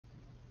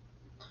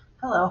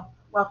Hello,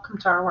 welcome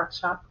to our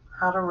workshop,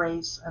 How to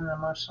Raise an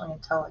Emotionally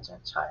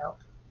Intelligent Child.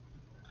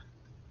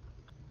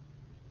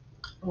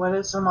 What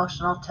is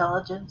emotional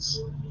intelligence?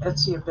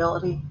 It's the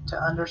ability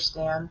to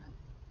understand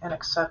and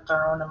accept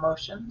our own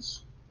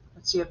emotions.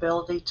 It's the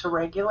ability to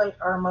regulate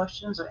our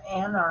emotions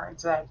and our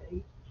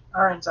anxiety,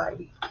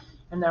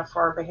 and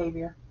therefore our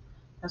behavior.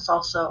 It's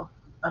also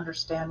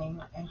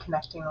understanding and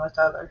connecting with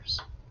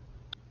others.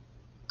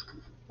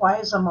 Why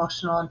is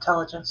emotional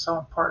intelligence so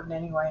important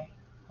anyway?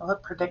 Well,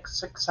 it predicts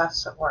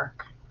success at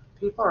work.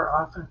 People are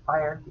often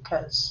fired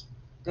because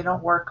they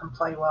don't work and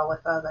play well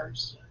with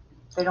others.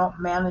 They don't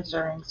manage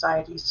their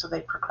anxiety, so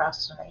they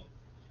procrastinate.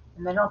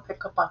 And they don't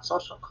pick up on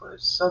social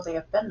clues, so they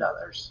offend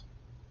others.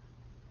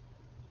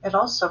 It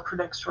also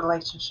predicts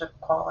relationship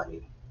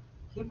quality.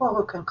 People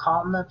who can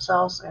calm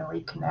themselves and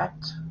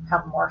reconnect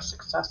have more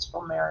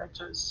successful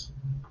marriages.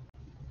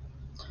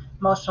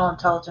 Emotional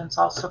intelligence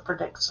also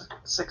predicts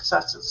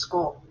success at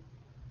school.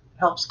 It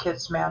helps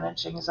kids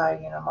manage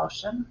anxiety and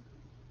emotion,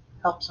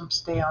 helps them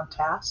stay on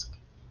task,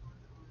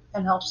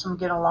 and helps them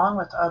get along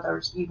with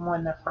others even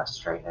when they're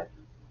frustrated.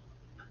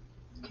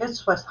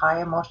 Kids with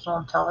high emotional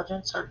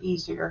intelligence are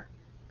easier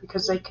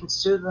because they can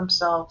soothe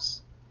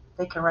themselves,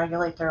 they can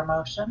regulate their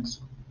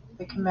emotions,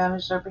 they can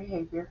manage their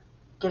behavior,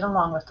 get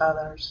along with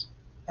others,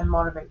 and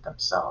motivate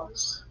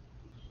themselves.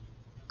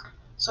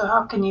 So,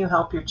 how can you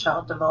help your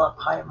child develop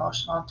high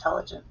emotional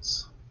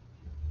intelligence?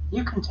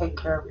 You can take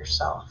care of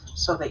yourself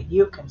so that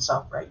you can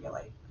self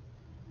regulate.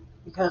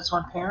 Because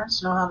when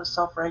parents know how to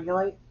self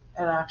regulate,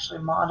 it actually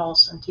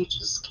models and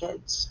teaches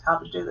kids how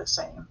to do the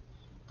same.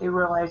 They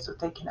realize that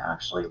they can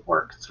actually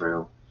work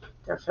through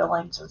their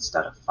feelings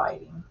instead of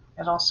fighting.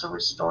 It also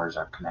restores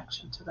our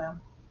connection to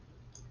them.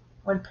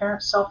 When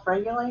parents self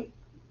regulate,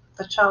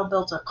 the child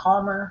builds a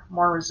calmer,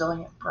 more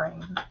resilient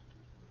brain.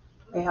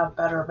 They have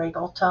better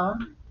vagal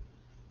tone.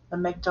 The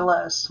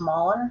amygdala is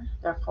smaller,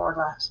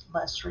 therefore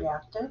less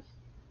reactive.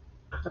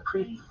 The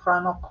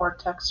prefrontal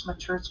cortex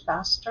matures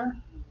faster,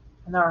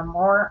 and there are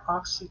more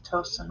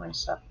oxytocin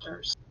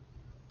receptors.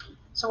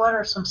 So, what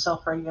are some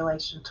self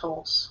regulation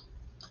tools?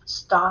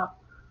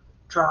 Stop,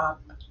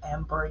 drop,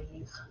 and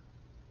breathe.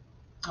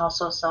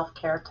 Also, self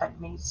care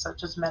techniques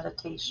such as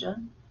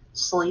meditation,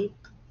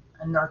 sleep,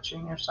 and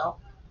nurturing yourself.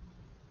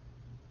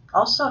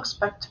 Also,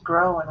 expect to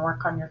grow and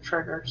work on your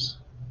triggers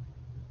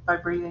by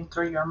breathing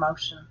through your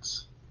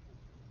emotions.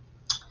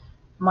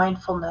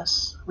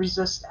 Mindfulness,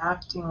 resist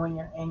acting when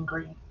you're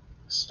angry.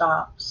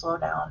 Stop, slow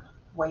down,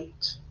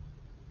 wait.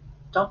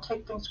 Don't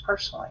take things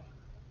personally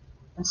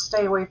and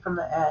stay away from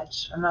the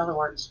edge. In other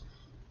words,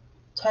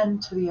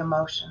 tend to the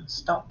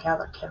emotions, don't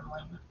gather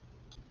kindling.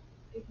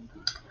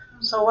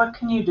 So, what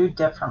can you do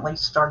differently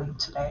starting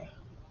today?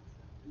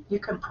 You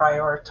can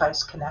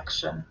prioritize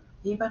connection,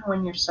 even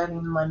when you're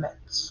setting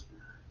limits.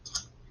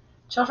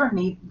 Children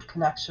need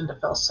connection to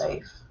feel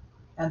safe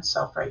and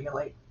self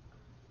regulate.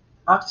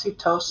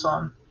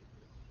 Oxytocin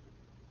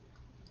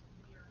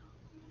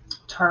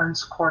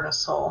turns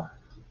cortisol.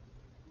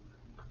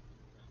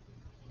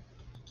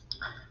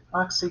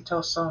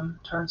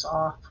 Oxytocin turns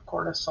off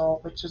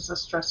cortisol, which is the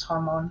stress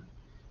hormone.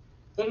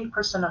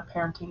 80% of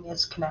parenting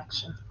is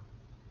connection.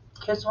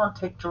 Kids won't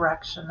take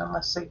direction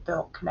unless they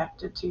feel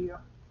connected to you.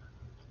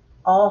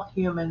 All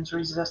humans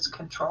resist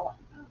control.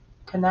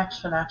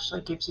 Connection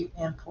actually gives you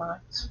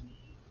influence.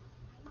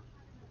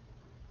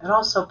 It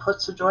also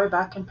puts the joy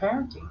back in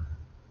parenting.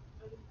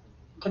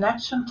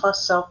 Connection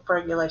plus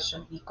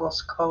self-regulation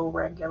equals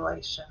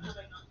co-regulation.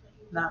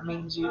 That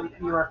means you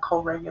are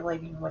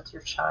co-regulating with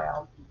your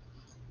child.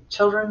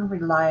 Children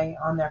rely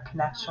on their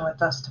connection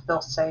with us to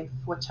feel safe,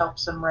 which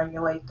helps them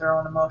regulate their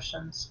own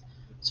emotions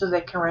so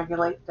they can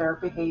regulate their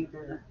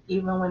behavior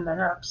even when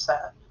they're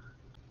upset.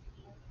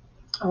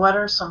 What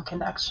are some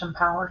connection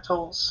power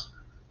tools?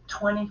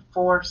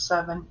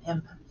 24/7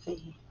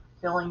 empathy,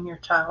 feeling your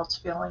child's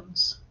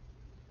feelings.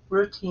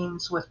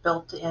 Routines with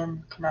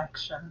built-in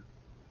connection.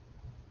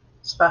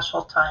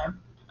 Special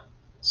time.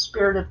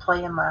 Spirited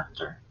play and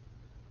laughter.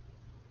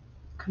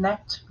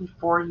 Connect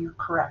before you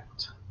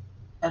correct.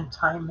 And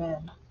time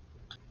in.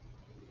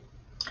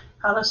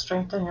 How to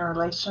strengthen your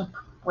relationship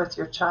with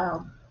your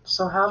child.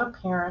 So, how do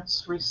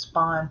parents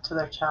respond to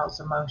their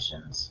child's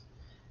emotions?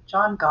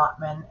 John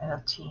Gottman and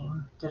a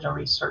team did a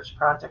research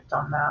project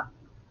on that.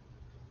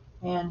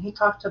 And he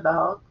talked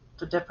about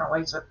the different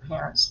ways that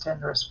parents tend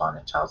to respond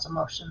to child's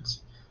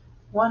emotions.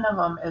 One of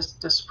them is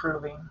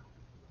disapproving,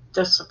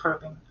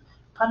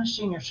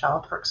 punishing your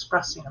child for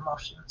expressing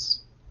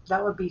emotions.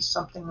 That would be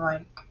something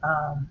like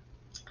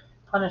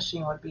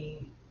punishing would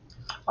be,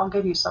 I'll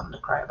give you something to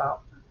cry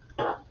about.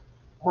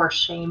 Or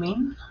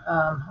shaming,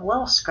 a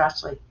little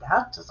scratch like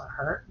that doesn't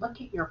hurt. Look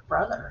at your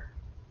brother.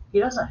 He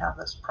doesn't have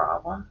this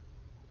problem.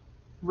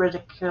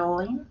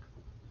 Ridiculing,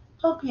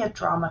 don't be a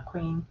drama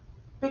queen.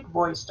 Big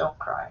boys don't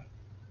cry.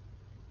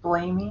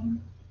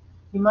 Blaming,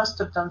 you must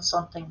have done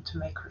something to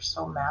make her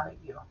so mad at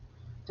you.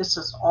 This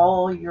is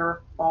all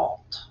your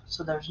fault,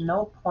 so there's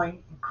no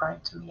point in crying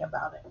to me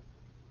about it.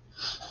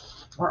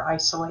 Or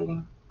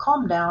isolating,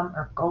 calm down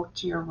or go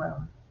to your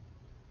room.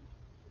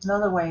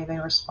 Another way they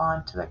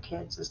respond to their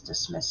kids is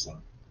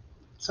dismissing.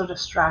 So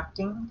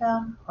distracting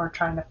them or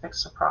trying to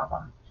fix a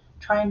problem,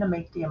 trying to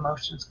make the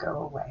emotions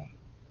go away.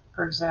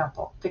 For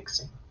example,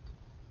 fixing.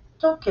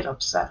 Don't get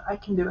upset, I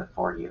can do it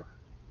for you.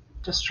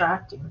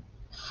 Distracting.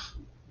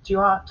 Do you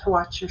want to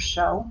watch your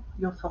show?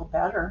 You'll feel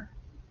better.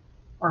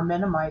 Or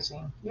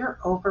minimizing. You're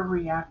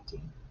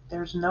overreacting.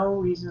 There's no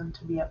reason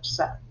to be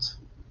upset.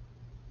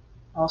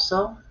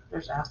 Also,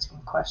 there's asking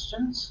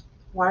questions.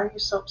 Why are you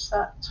so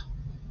upset?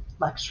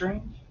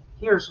 Lecturing.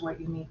 Here's what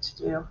you need to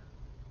do.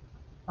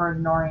 Or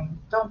ignoring.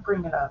 Don't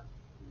bring it up.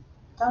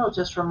 That'll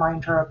just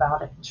remind her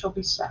about it and she'll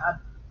be sad.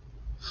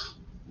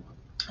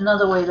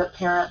 Another way that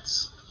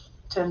parents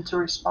tend to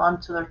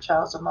respond to their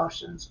child's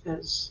emotions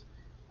is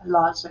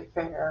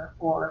laissez-faire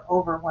or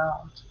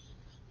overwhelmed.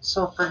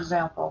 So, for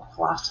example,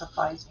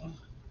 philosophizing.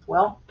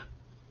 Well,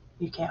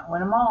 you can't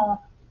win them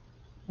all.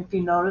 If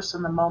you notice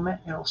in the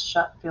moment, it'll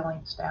shut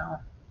feelings down.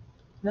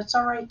 And it's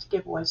all right to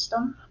give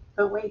wisdom,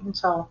 but wait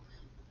until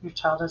your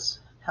child has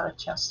had a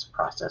chance to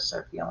process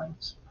their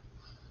feelings.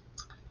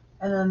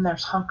 And then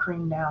there's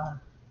hunkering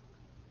down.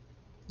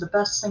 The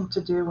best thing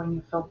to do when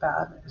you feel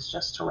bad is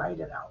just to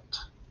write it out.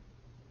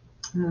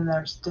 And then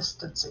there's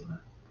distancing.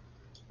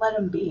 Let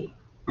him be.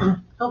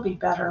 He'll be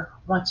better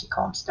once he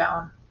calms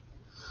down.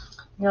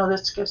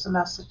 This gives a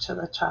message to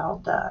the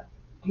child that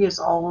he is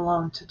all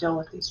alone to deal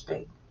with these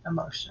big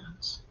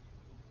emotions.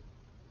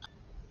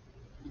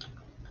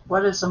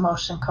 What is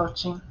emotion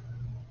coaching?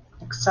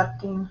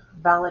 Accepting,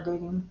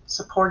 validating,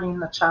 supporting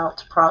the child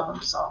to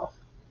problem solve.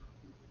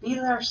 Be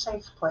their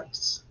safe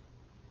place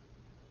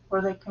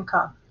where they can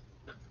come.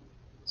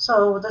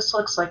 So this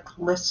looks like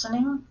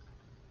listening,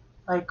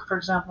 like for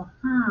example,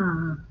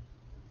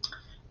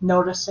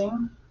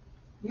 noticing,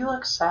 you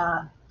look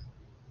sad,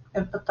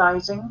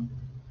 empathizing,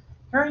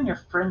 hearing your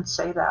friend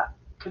say that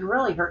could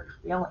really hurt your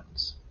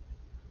feelings.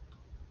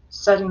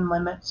 Setting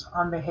limits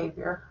on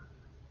behavior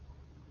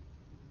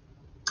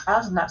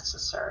as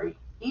necessary,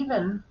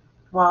 even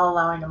while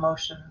allowing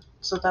emotion.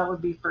 So that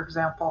would be, for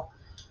example,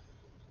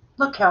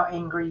 look how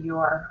angry you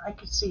are. I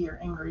could see you're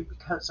angry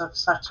because of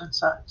such and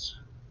such.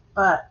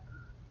 But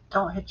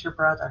don't hit your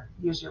brother.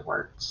 Use your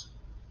words.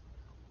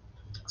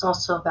 It's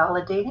also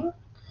validating,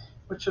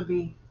 which would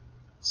be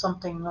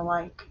something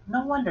like,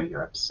 no wonder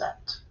you're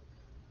upset.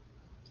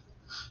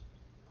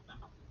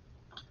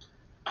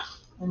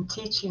 And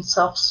teaching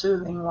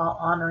self-soothing while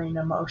honoring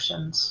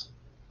emotions.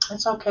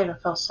 It's okay to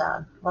feel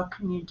sad. What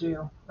can you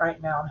do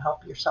right now to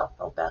help yourself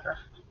feel better?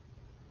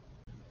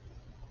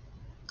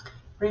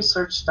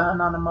 Research done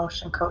on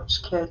emotion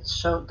coach kids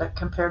showed that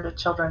compared to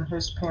children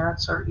whose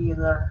parents are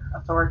either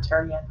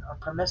authoritarian or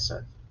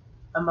permissive,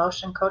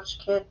 emotion coach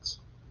kids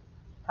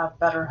have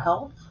better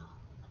health,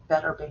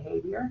 better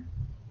behavior,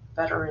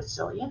 better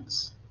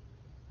resilience,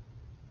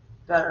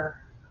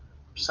 better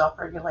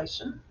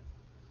self-regulation,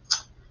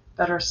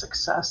 better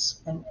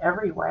success in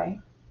every way,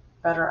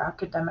 better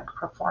academic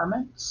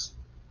performance,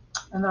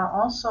 and they're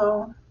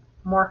also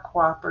more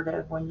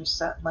cooperative when you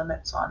set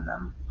limits on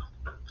them.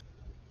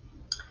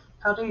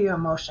 How do you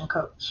emotion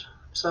coach?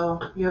 So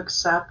you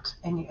accept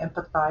and you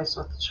empathize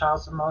with the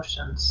child's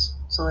emotions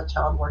so the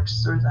child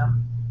works through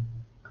them.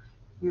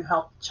 You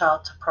help the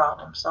child to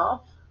problem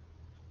solve.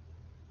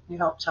 You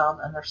help the child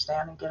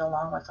understand and get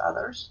along with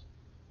others.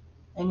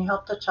 And you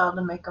help the child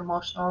to make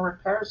emotional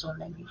repairs when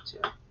they need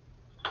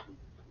to.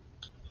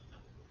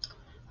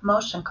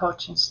 Emotion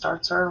coaching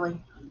starts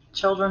early.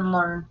 Children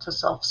learn to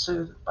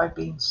self-soothe by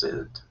being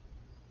soothed.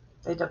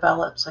 They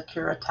develop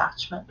secure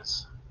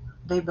attachments.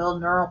 They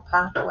build neural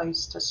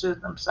pathways to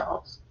soothe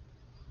themselves.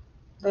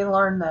 They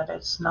learn that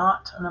it's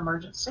not an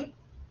emergency,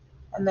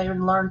 and they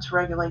learn to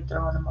regulate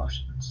their own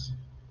emotions.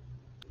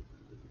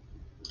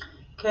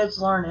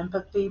 Kids learn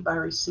empathy by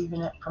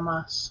receiving it from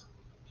us.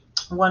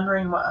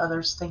 Wondering what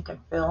others think and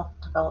feel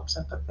develops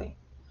empathy.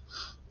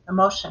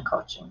 Emotion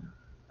coaching.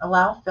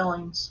 Allow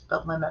feelings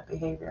but limit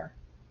behavior.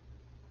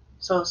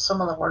 So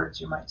some of the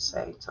words you might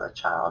say to the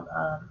child,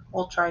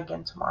 we'll try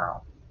again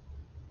tomorrow.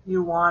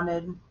 You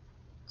wanted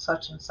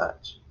such and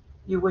such.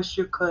 You wish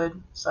you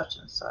could such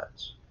and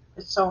such.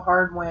 It's so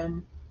hard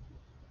when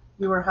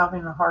you were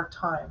having a hard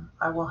time.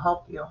 I will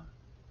help you.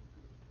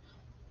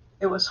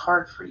 It was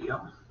hard for you.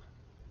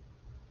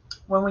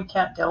 When we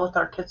can't deal with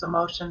our kids'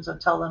 emotions and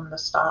tell them to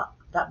stop,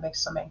 that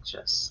makes them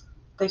anxious.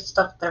 They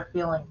stuff their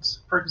feelings,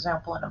 for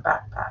example, in a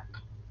backpack.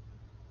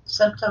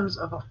 Symptoms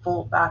of a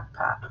full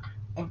backpack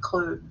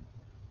include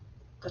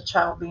the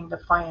child being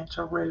defiant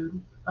or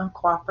rude,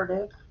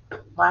 uncooperative,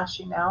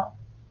 lashing out,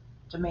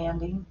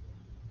 demanding,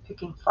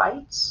 picking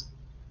fights,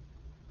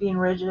 being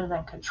rigid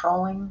and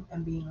controlling,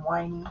 and being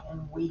whiny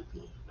and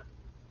weepy.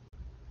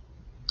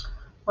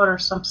 What are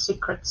some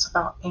secrets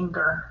about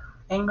anger?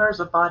 Anger is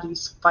a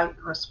body's fight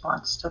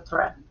response to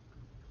threat.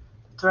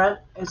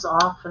 Threat is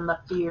often the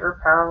fear,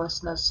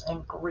 powerlessness,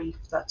 and grief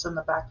that's in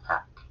the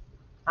backpack.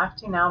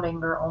 Acting out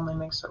anger only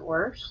makes it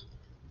worse,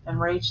 and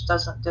rage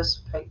doesn't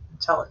dissipate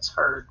until it's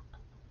heard.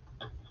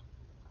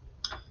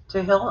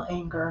 To heal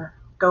anger,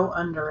 go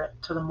under it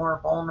to the more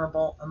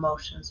vulnerable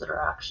emotions that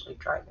are actually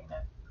driving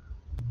it.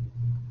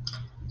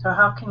 So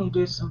how can you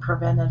do some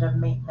preventative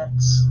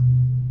maintenance?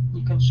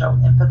 You can show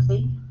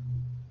empathy.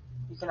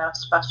 You can have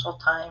special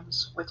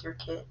times with your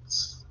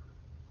kids.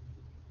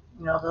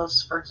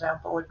 Those, for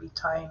example, would be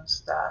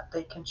times that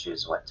they can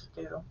choose what to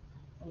do.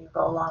 And you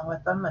go along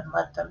with them and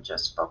let them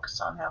just focus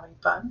on having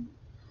fun.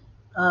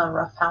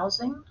 Rough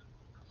housing,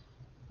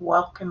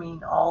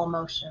 welcoming all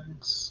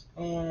emotions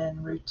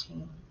and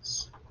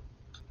routines.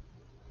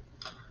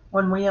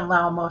 When we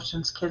allow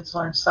emotions, kids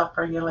learn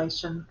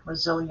self-regulation,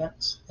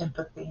 resilience,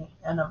 empathy,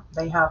 and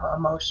they have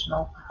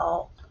emotional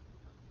health.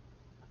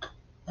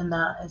 And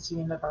that is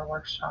the end of our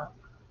workshop.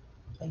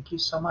 Thank you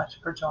so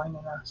much for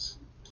joining us.